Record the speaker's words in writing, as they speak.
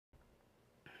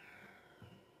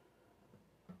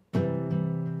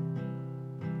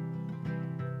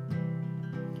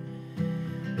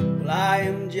I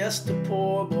am just a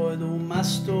poor boy, though my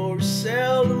story's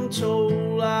seldom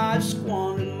told. I've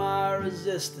squandered my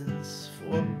resistance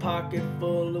for a pocket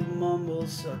full of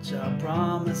mumbles. Such are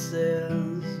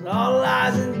promises, all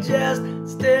lies and jest.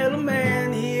 Still a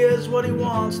man hears what he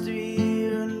wants to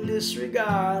hear and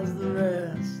disregards the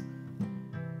rest.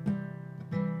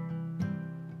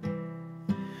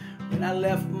 When I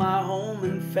left my home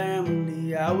and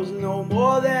family, I was no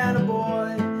more than a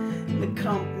boy in the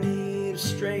company of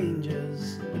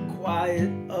strangers, in the quiet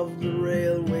of the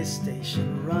railway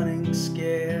station, running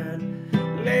scared,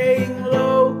 laying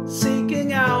low,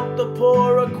 seeking out the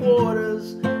poorer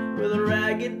quarters where the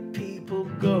ragged people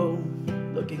go,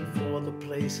 looking for the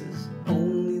places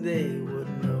only they would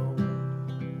know.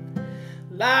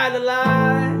 Lie to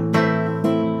lie,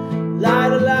 lie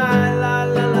to lie, lie, lie,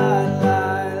 lie,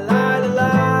 lie.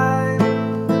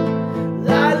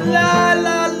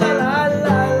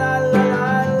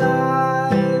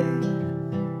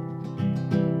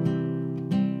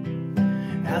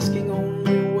 Asking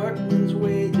only workman's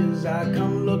wages, I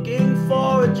come looking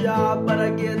for a job, but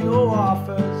I get no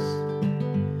offers.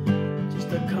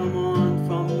 Just a come on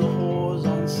from the whores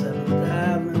on 7th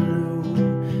Avenue.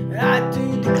 I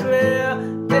do declare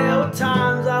there were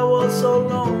times I was so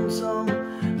lonesome,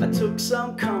 I took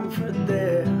some comfort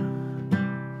there.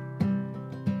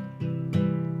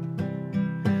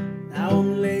 Now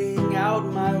I'm laying out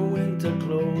my winter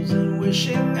clothes and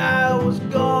wishing I was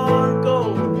gone,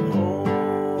 going home.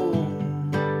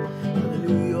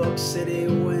 City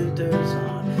winters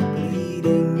aren't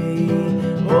bleeding me,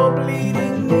 oh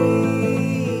bleeding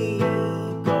me,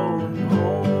 going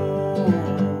home.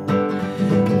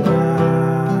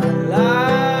 La la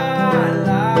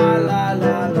la la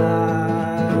la la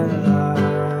la,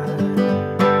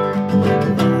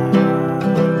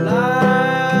 la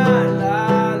la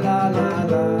la la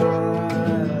la.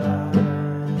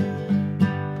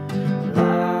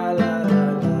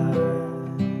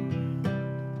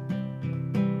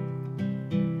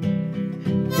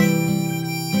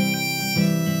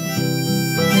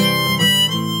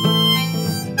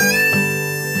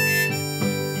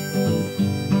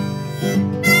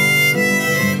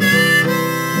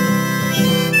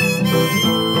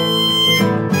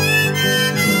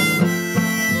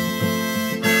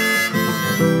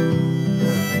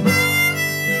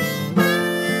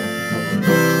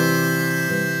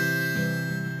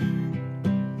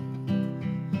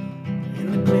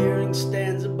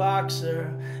 Stands a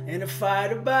boxer and a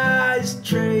fighter by his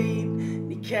trade,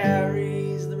 and he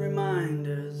carries the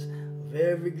reminders of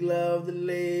every glove that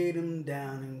laid him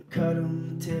down and cut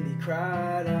him till he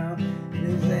cried out in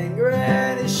his anger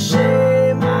and his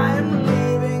shame. I am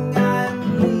leaving,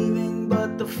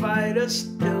 but the fighter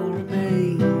still